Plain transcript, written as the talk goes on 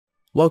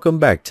Welcome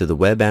back to the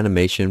Web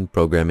Animation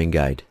Programming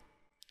Guide.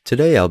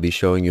 Today I'll be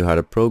showing you how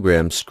to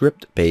program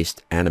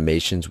script-based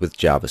animations with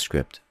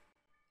JavaScript.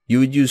 You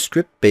would use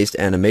script-based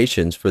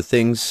animations for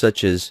things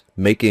such as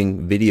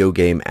making video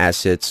game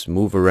assets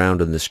move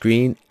around on the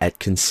screen at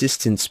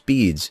consistent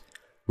speeds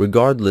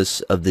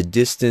regardless of the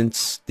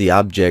distance the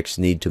objects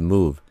need to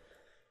move,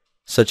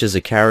 such as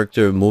a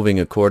character moving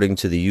according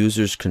to the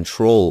user's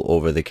control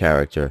over the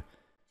character,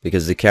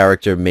 because the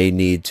character may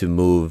need to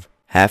move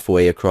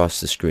halfway across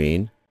the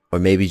screen, or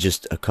maybe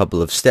just a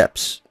couple of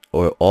steps,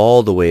 or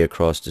all the way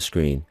across the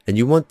screen. And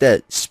you want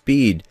that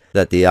speed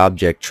that the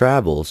object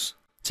travels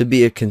to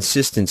be a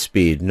consistent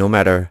speed no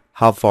matter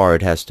how far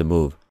it has to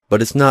move.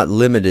 But it's not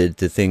limited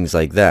to things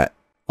like that.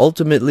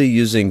 Ultimately,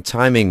 using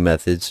timing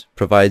methods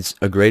provides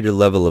a greater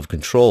level of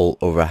control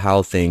over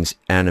how things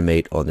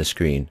animate on the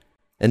screen.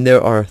 And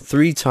there are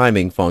three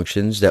timing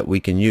functions that we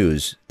can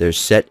use. There's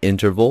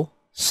setInterval,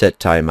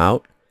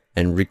 setTimeout,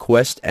 and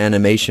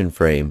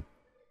requestAnimationFrame.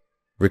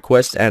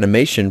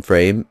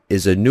 requestAnimationFrame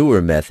is a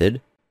newer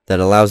method that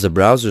allows the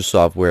browser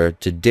software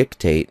to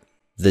dictate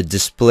the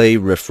display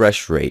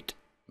refresh rate,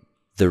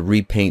 the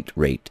repaint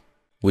rate,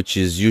 which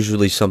is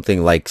usually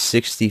something like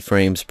 60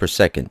 frames per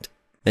second.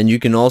 And you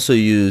can also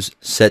use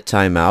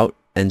setTimeout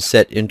and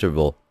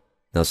setInterval.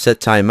 Now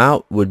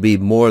setTimeout would be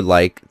more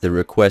like the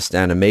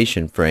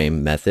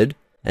requestAnimationFrame method,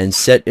 and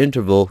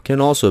setInterval can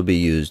also be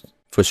used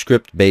for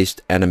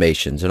script-based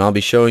animations, and I'll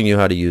be showing you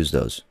how to use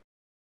those.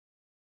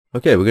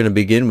 Okay, we're going to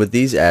begin with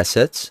these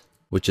assets,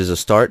 which is a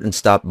start and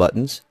stop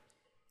buttons,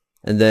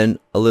 and then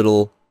a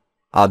little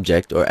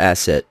object or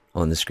asset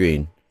on the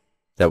screen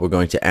that we're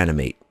going to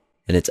animate.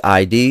 And its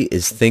ID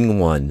is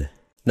thing1.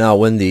 Now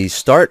when the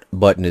start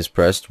button is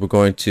pressed, we're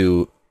going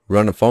to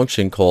run a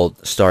function called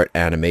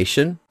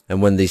startAnimation.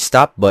 And when the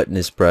stop button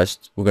is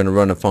pressed, we're going to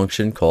run a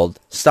function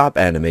called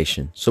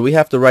stopAnimation. So we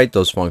have to write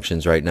those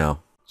functions right now.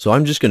 So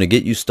I'm just going to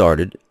get you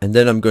started, and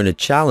then I'm going to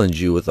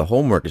challenge you with a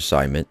homework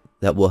assignment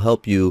that will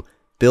help you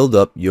build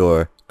up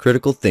your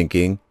critical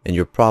thinking and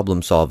your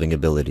problem-solving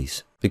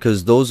abilities.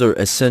 Because those are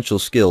essential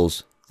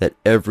skills that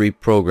every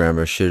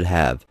programmer should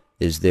have,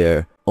 is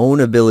their own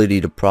ability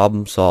to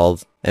problem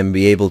solve and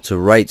be able to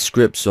write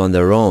scripts on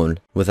their own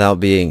without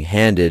being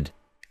handed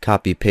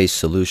copy-paste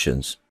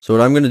solutions. So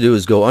what I'm going to do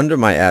is go under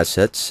my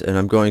assets, and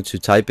I'm going to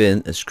type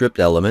in a script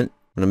element.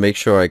 I'm going to make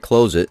sure I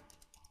close it.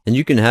 And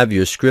you can have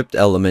your script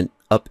element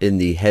up in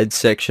the head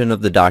section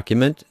of the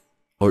document,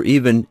 or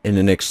even in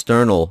an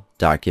external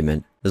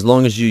document, as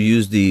long as you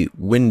use the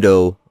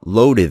window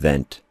load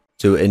event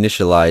to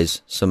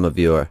initialize some of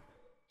your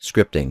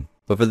scripting.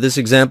 But for this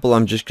example,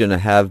 I'm just going to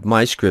have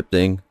my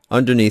scripting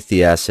underneath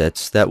the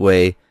assets. That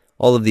way,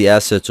 all of the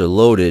assets are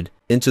loaded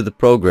into the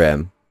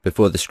program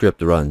before the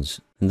script runs.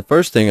 And the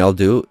first thing I'll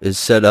do is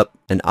set up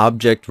an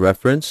object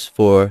reference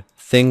for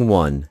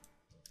thing1.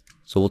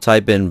 So we'll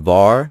type in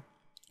var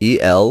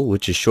el,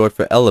 which is short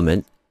for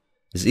element,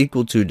 is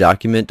equal to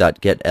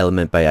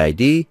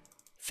document.getElementById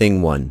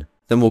thing1.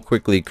 Then we'll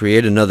quickly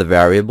create another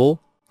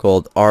variable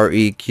called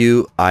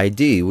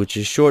reqid, which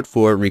is short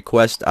for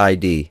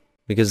requestID,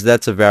 because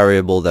that's a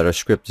variable that our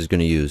script is going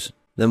to use.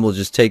 Then we'll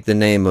just take the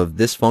name of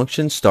this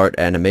function,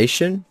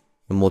 startAnimation,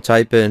 and we'll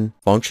type in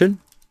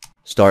function,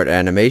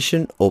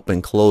 startAnimation,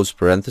 open close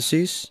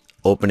parentheses,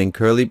 opening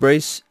curly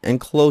brace, and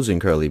closing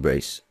curly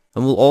brace.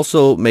 And we'll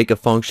also make a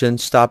function,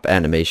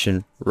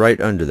 stopAnimation, right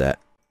under that.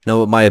 Now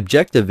what my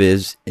objective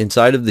is,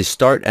 inside of the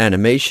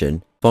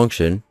startAnimation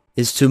function,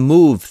 is to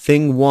move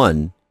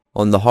thing1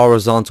 on the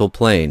horizontal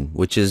plane,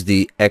 which is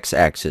the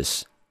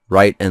x-axis,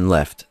 right and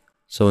left.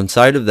 So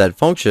inside of that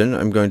function,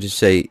 I'm going to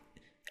say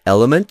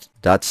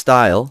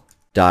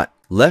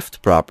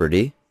element.style.left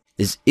property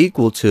is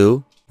equal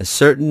to a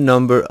certain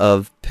number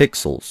of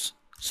pixels.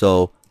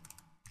 So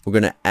we're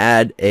going to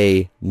add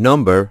a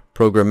number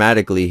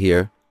programmatically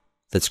here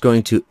that's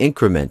going to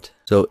increment.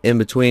 So in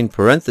between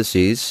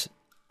parentheses,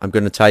 I'm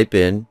going to type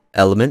in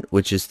element,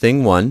 which is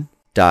thing1,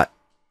 dot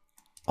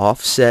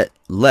offset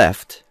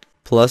left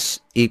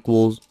plus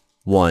equals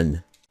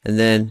 1. And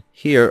then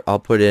here I'll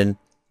put in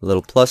a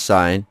little plus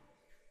sign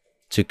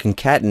to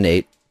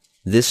concatenate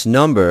this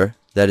number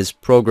that is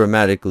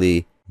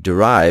programmatically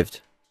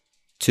derived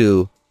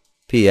to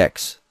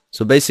px.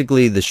 So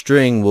basically the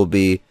string will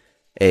be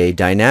a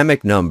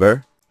dynamic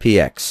number,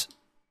 px.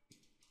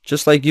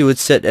 Just like you would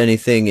set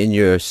anything in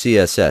your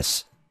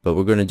CSS, but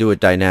we're going to do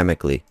it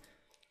dynamically.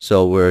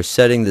 So we're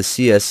setting the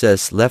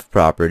CSS left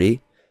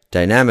property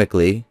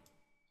dynamically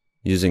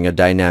using a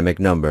dynamic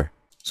number.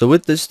 So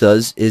what this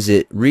does is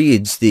it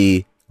reads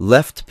the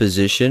left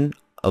position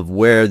of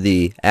where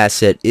the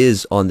asset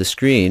is on the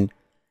screen,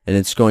 and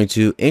it's going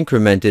to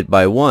increment it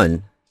by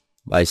 1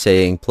 by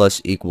saying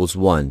plus equals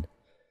 1.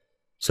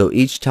 So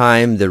each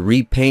time the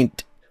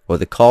repaint or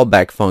the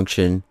callback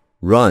function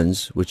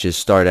runs, which is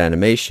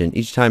startAnimation,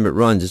 each time it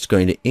runs it's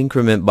going to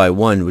increment by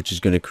 1, which is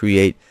going to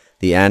create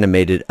the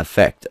animated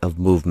effect of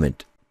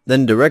movement.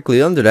 Then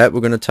directly under that,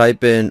 we're going to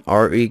type in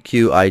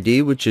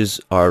reqid, which is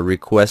our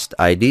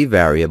requestID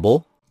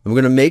variable. And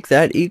we're going to make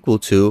that equal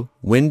to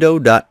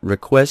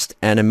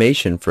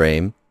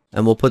window.requestAnimationFrame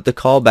and we'll put the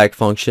callback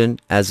function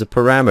as a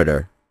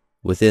parameter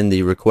within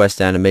the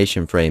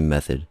requestAnimationFrame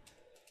method.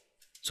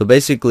 So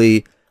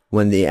basically,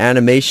 when the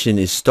animation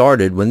is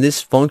started, when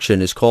this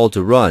function is called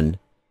to run,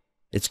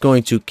 it's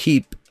going to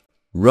keep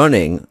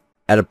running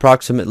at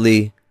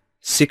approximately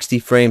 60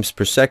 frames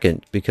per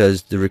second,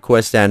 because the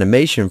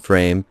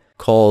requestAnimationFrame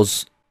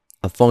calls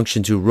a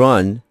function to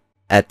run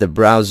at the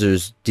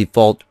browser's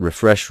default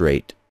refresh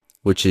rate,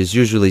 which is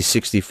usually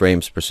 60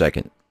 frames per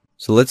second.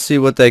 So let's see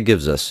what that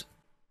gives us.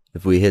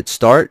 If we hit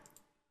start,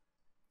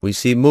 we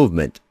see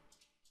movement,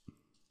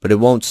 but it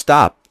won't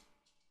stop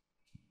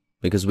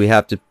because we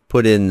have to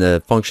put in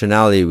the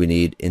functionality we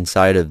need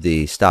inside of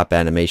the stop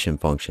animation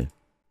function.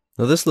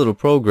 Now this little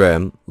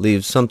program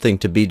leaves something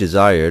to be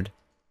desired,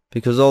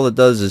 because all it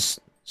does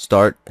is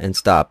start and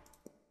stop.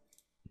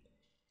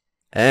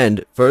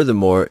 And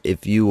furthermore,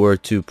 if you were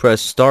to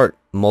press start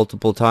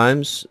multiple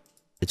times,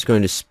 it's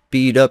going to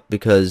speed up,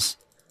 because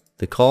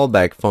the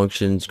callback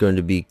function is going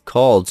to be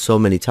called so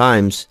many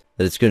times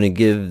that it's going to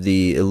give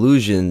the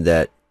illusion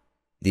that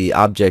the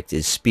object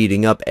is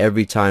speeding up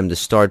every time the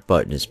start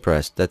button is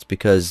pressed. That's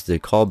because the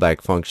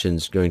callback function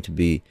is going to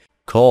be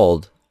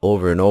called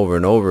over and over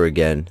and over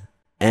again,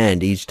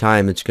 and each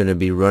time it's going to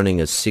be running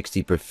a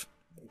 60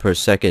 per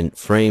second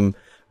frame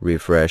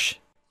refresh.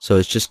 So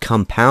it's just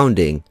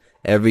compounding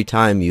every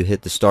time you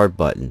hit the start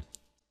button.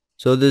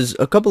 So there's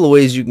a couple of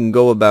ways you can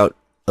go about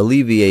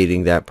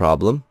alleviating that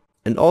problem.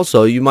 And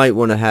also, you might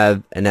want to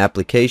have an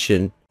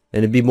application,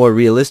 and it'd be more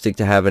realistic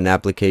to have an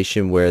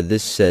application where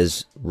this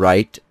says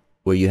right,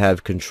 where you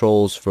have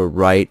controls for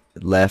right,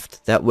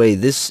 left. That way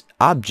this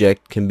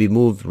object can be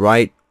moved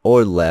right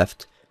or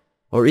left,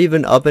 or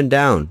even up and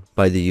down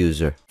by the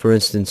user. For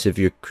instance, if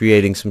you're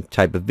creating some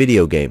type of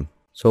video game.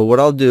 So what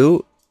I'll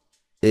do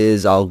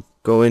is I'll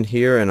go in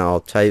here and I'll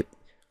type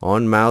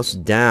on mouse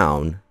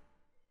down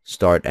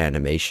start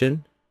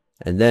animation,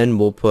 and then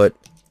we'll put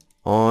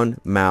on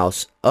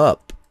mouse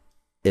up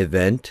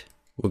event.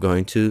 We're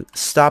going to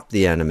stop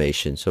the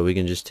animation. So we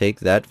can just take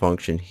that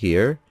function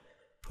here,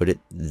 put it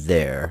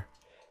there,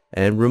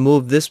 and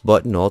remove this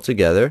button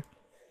altogether,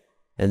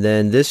 and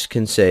then this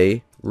can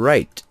say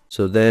right.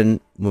 So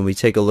then when we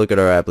take a look at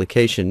our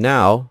application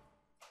now,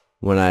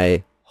 when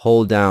I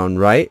hold down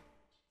right,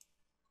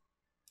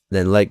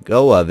 then let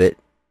go of it,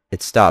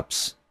 it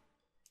stops,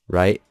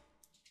 right?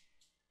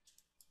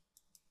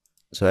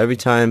 So every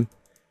time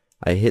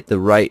I hit the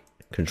right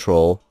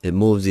control, it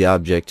moves the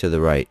object to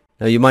the right.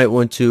 Now you might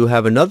want to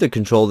have another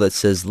control that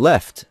says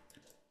left.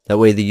 That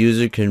way the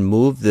user can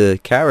move the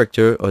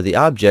character or the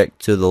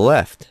object to the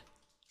left.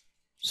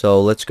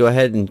 So let's go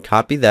ahead and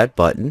copy that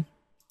button,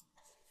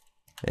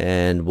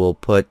 and we'll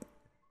put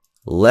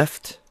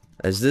left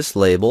as this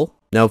label.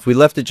 Now if we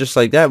left it just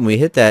like that, when we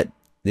hit that,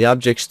 the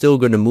object's still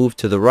going to move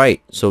to the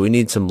right. So we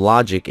need some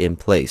logic in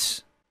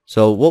place.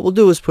 So what we'll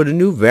do is put a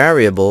new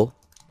variable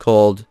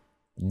called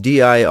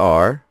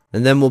dir,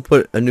 and then we'll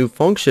put a new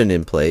function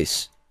in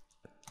place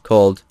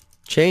called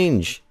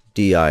change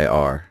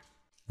dir,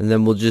 and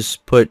then we'll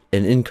just put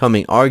an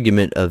incoming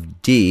argument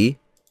of d,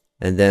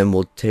 and then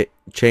we'll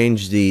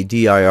change the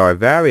dir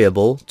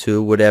variable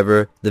to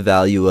whatever the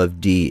value of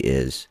d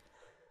is.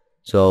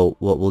 So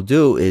what we'll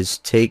do is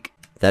take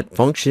that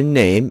function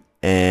name,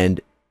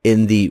 and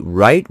in the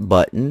right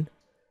button,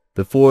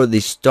 before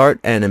the start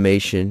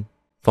animation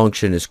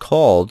function is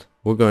called,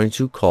 we're going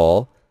to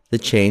call the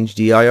change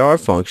dir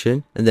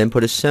function and then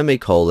put a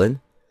semicolon.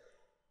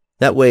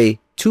 That way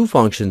two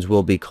functions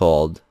will be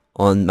called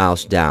on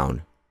mouse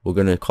down. We're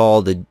going to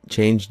call the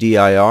change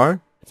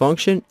dir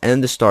function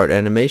and the start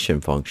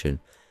animation function.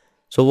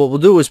 So what we'll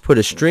do is put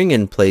a string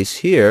in place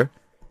here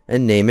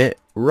and name it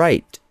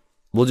right.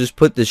 We'll just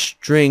put the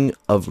string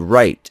of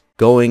right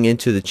going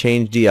into the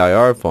change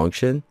dir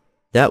function.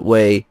 That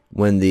way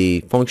when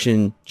the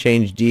function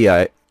change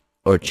di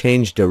or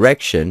change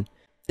direction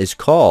is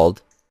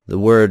called, the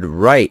word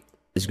right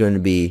is going to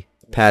be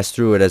passed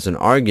through it as an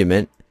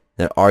argument.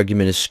 That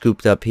argument is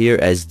scooped up here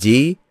as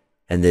d,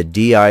 and the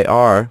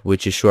dir,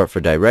 which is short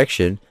for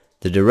direction,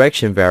 the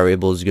direction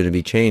variable is going to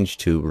be changed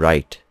to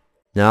right.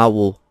 Now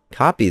we'll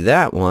copy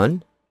that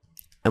one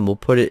and we'll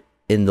put it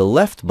in the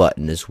left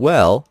button as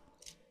well,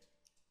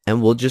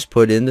 and we'll just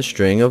put in the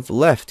string of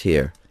left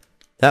here.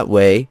 That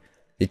way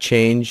the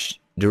change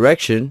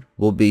direction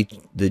will be,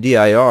 the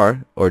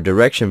dir or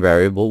direction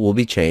variable will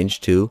be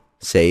changed to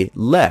say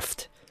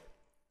left.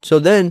 So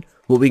then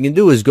what we can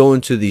do is go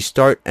into the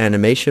start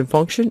animation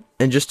function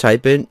and just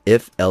type in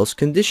if else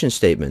condition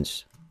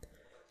statements.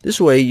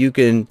 This way you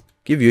can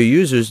give your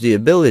users the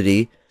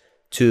ability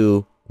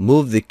to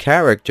move the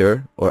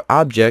character or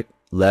object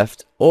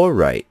left or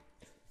right.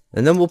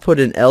 And then we'll put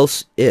an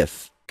else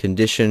if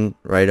condition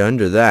right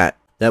under that.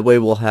 That way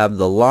we'll have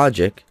the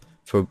logic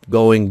for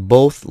going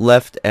both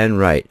left and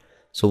right.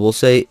 So we'll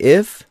say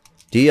if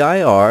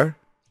dir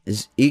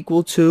is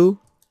equal to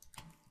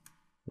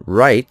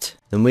right,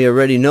 then we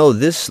already know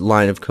this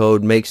line of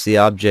code makes the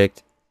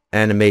object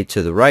animate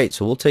to the right.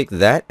 So we'll take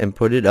that and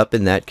put it up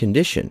in that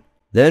condition.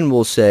 Then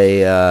we'll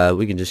say,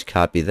 we can just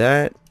copy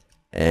that,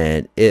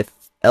 and if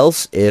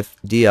else if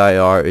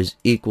dir is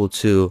equal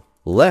to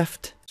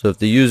left. So if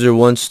the user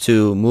wants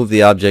to move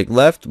the object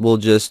left, we'll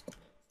just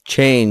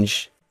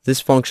change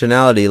this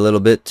functionality a little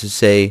bit to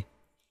say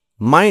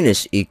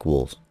minus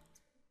equals.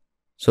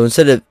 So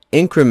instead of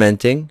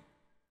incrementing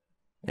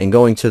and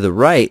going to the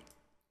right,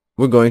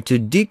 we're going to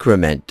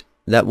decrement.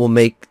 That will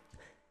make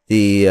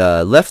the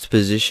left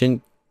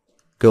position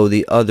go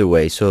the other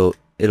way. So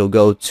it'll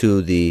go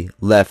to the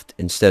left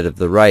instead of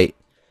the right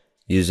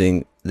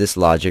using this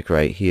logic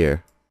right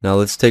here. Now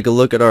let's take a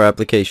look at our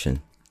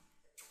application.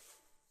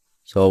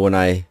 So when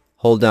I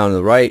hold down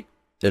the right,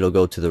 it'll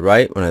go to the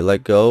right. When I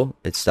let go,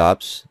 it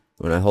stops.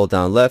 When I hold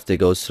down left, it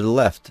goes to the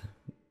left.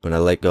 When I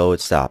let go,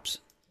 it stops.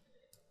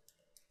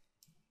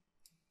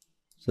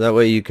 So that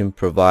way you can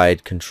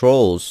provide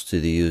controls to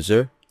the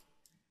user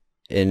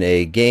in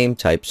a game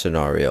type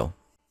scenario.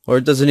 Or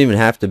it doesn't even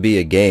have to be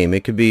a game.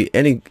 It could be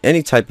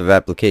any type of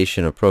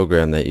application or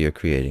program that you're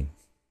creating.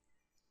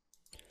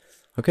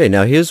 Okay,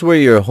 now here's where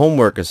your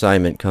homework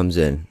assignment comes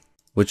in,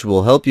 which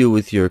will help you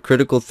with your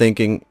critical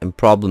thinking and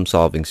problem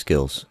solving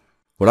skills.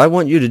 What I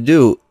want you to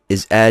do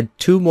is add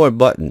 2 more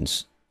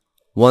buttons.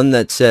 One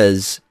that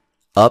says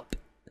up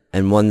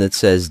and one that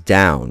says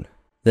down.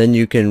 Then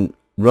you can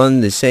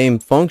run the same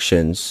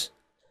functions,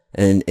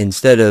 and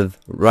instead of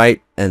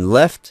right and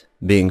left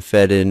being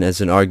fed in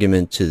as an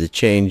argument to the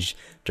change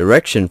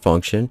direction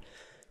function,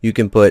 you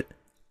can put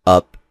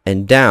up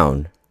and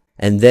down.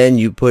 And then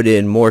you put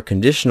in more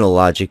conditional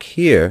logic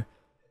here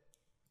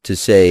to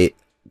say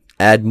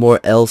add more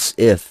else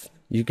if.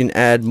 You can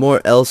add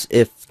more else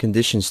if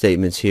condition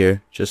statements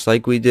here, just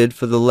like we did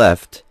for the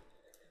left.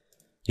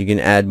 You can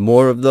add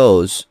more of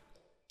those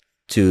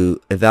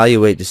to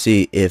evaluate to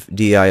see if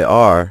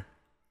dir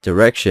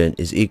direction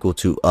is equal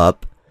to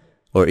up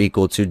or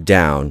equal to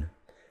down.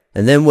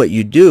 And then what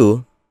you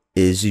do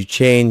is you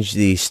change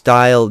the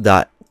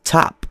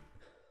style.top.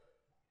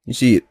 You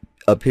see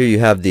up here you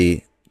have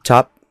the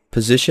top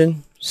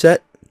position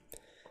set.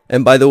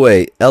 And by the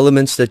way,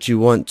 elements that you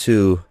want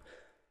to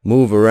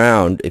move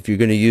around, if you're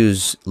going to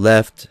use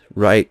left,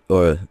 right,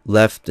 or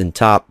left and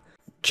top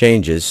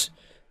changes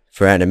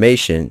for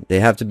animation, they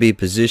have to be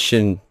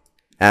position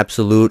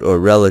absolute or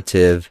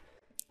relative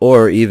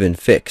or even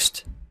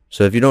fixed.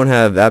 So if you don't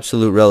have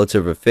absolute,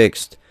 relative, or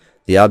fixed,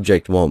 the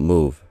object won't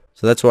move.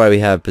 So that's why we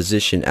have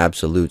position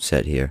absolute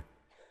set here.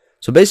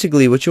 So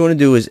basically what you want to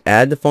do is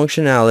add the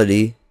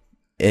functionality,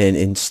 and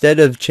instead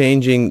of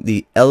changing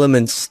the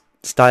element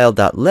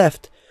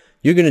style.left,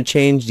 you're going to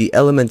change the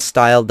element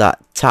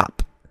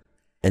style.top.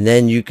 And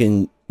then you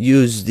can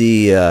use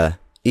the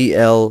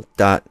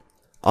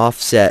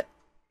el.offset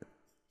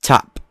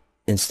top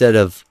instead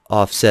of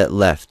offset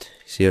left.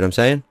 See what I'm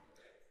saying?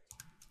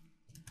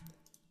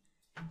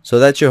 So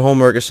that's your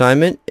homework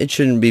assignment. It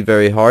shouldn't be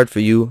very hard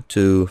for you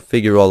to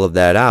figure all of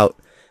that out,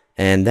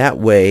 and that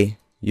way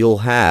you'll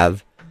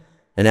have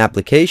an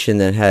application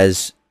that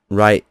has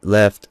right,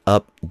 left,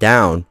 up,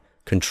 down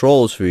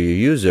controls for your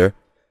user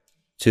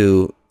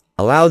to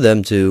allow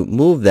them to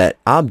move that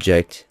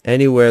object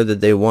anywhere that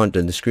they want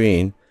on the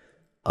screen,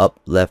 up,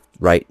 left,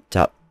 right,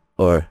 top,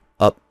 or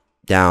up,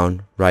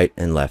 down, right,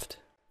 and left.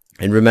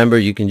 And remember,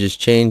 you can just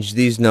change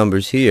these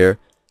numbers here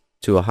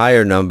to a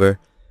higher number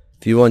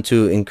if you want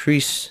to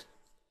increase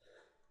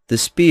the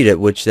speed at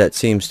which that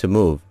seems to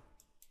move.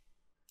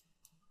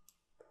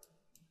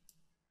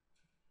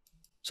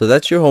 So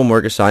that's your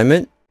homework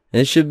assignment,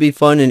 and it should be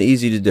fun and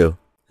easy to do.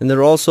 And there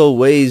are also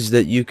ways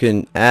that you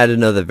can add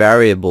another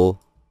variable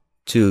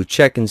to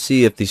check and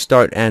see if the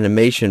start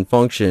animation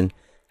function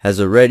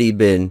has already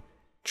been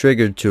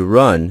triggered to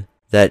run,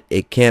 that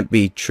it can't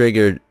be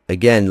triggered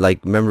again.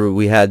 Like, remember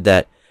we had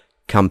that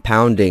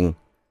compounding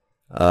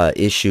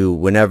issue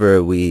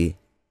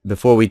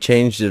before we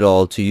changed it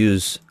all to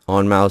use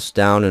on mouse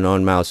down and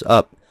on mouse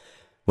up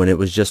when it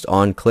was just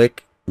on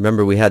click.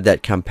 Remember we had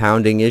that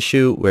compounding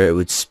issue where it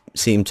would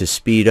seem to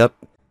speed up.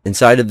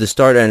 Inside of the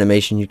start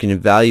animation, you can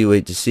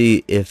evaluate to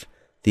see if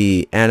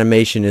the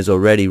animation is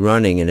already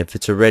running, and if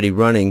it's already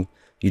running,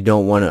 you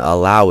don't want to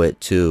allow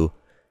it to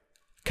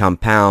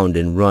compound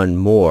and run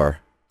more.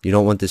 You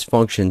don't want this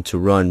function to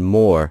run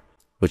more,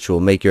 which will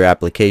make your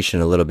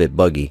application a little bit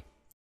buggy.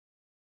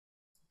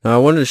 Now I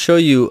wanted to show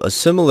you a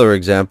similar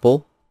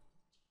example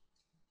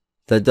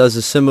that does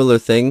a similar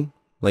thing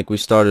like we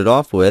started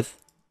off with,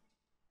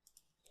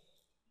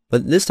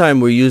 but this time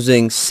we're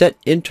using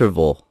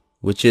setInterval,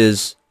 which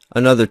is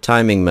another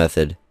timing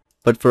method.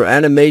 But for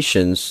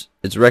animations,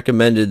 it's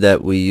recommended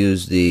that we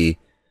use the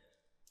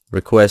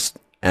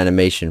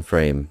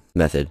requestAnimationFrame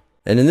method.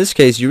 And in this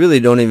case, you really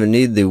don't even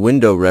need the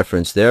window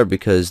reference there,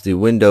 because the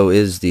window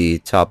is the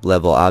top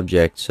level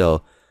object.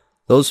 So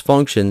those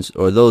functions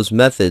or those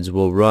methods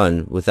will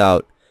run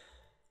without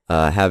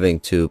having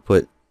to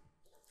put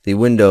the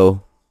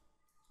window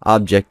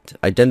object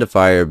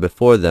identifier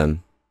before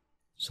them.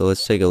 So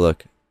let's take a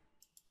look.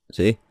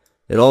 See,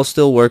 it all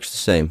still works the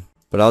same,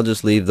 but I'll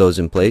just leave those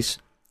in place.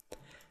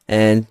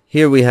 And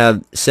here we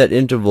have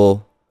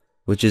setInterval,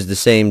 which is the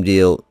same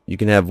deal. You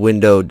can have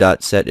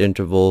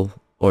window.setInterval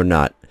or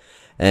not.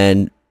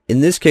 And in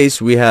this case,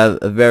 we have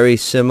a very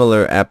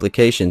similar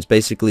application.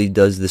 Basically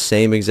does the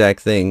same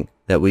exact thing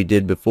that we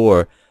did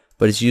before,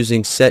 but it's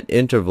using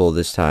setInterval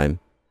this time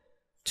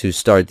to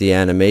start the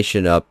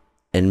animation up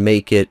and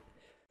make it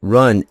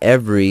run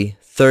every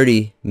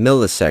 30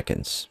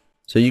 milliseconds.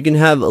 So you can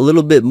have a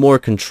little bit more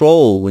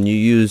control when you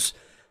use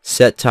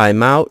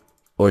setTimeout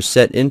or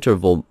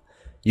setInterval.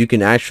 You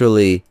can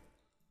actually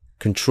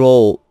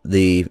control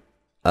the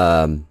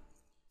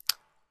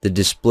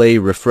display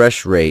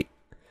refresh rate.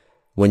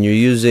 When you're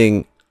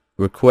using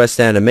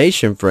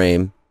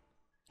requestAnimationFrame,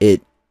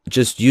 it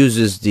just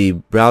uses the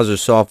browser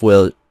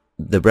software's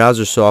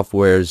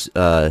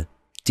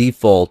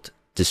default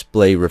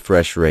display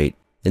refresh rate.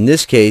 In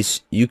this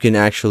case, you can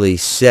actually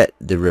set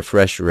the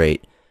refresh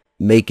rate,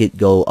 make it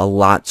go a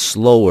lot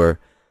slower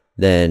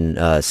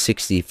than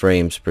 60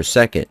 frames per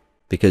second,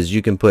 because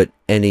you can put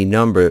any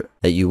number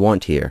that you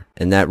want here,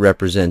 and that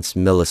represents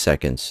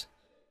milliseconds.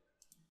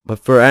 But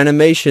for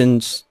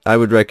animations, I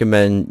would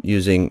recommend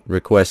using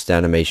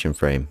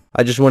requestAnimationFrame.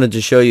 I just wanted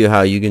to show you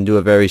how you can do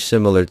a very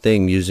similar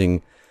thing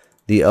using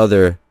the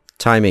other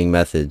timing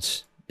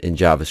methods in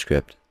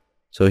JavaScript.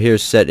 So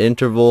here's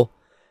setInterval,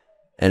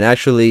 and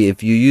actually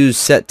if you use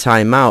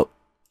setTimeout,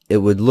 it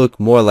would look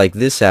more like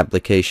this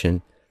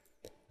application,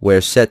 where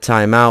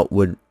setTimeout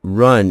would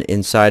run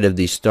inside of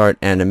the start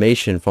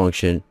animation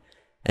function,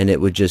 and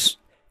it would just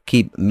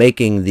keep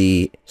making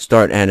the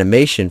start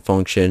animation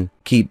function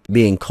keep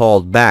being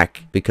called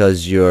back,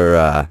 because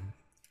your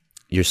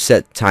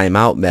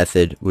setTimeout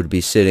method would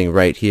be sitting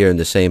right here in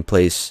the same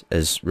place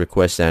as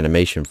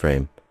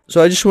requestAnimationFrame.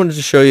 So I just wanted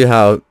to show you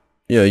how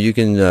you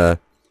can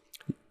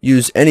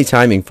use any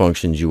timing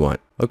functions you want.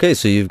 Okay,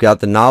 so you've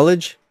got the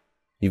knowledge,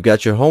 you've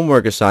got your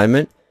homework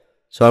assignment.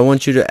 So I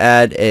want you to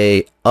add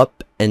a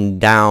up and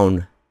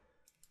down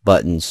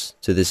buttons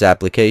to this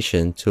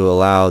application to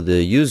allow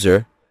the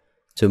user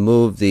to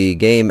move the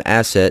game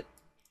asset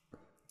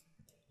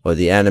or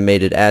the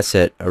animated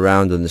asset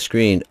around on the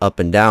screen up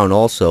and down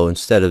also,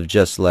 instead of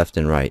just left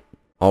and right.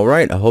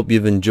 Alright, I hope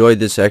you've enjoyed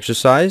this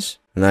exercise,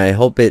 and I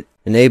hope it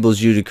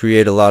enables you to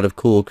create a lot of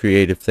cool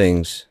creative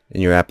things in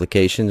your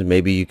applications.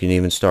 Maybe you can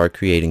even start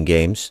creating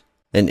games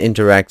and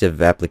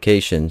interactive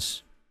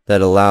applications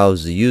that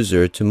allows the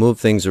user to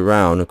move things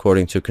around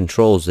according to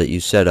controls that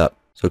you set up.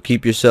 So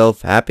keep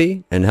yourself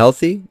happy and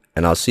healthy,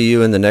 and I'll see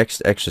you in the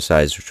next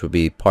exercise, which will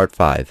be part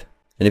 5.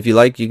 And if you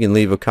like, you can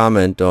leave a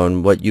comment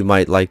on what you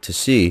might like to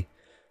see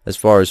as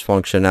far as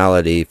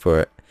functionality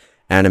for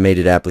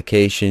animated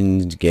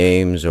applications,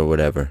 games, or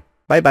whatever.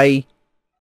 Bye bye.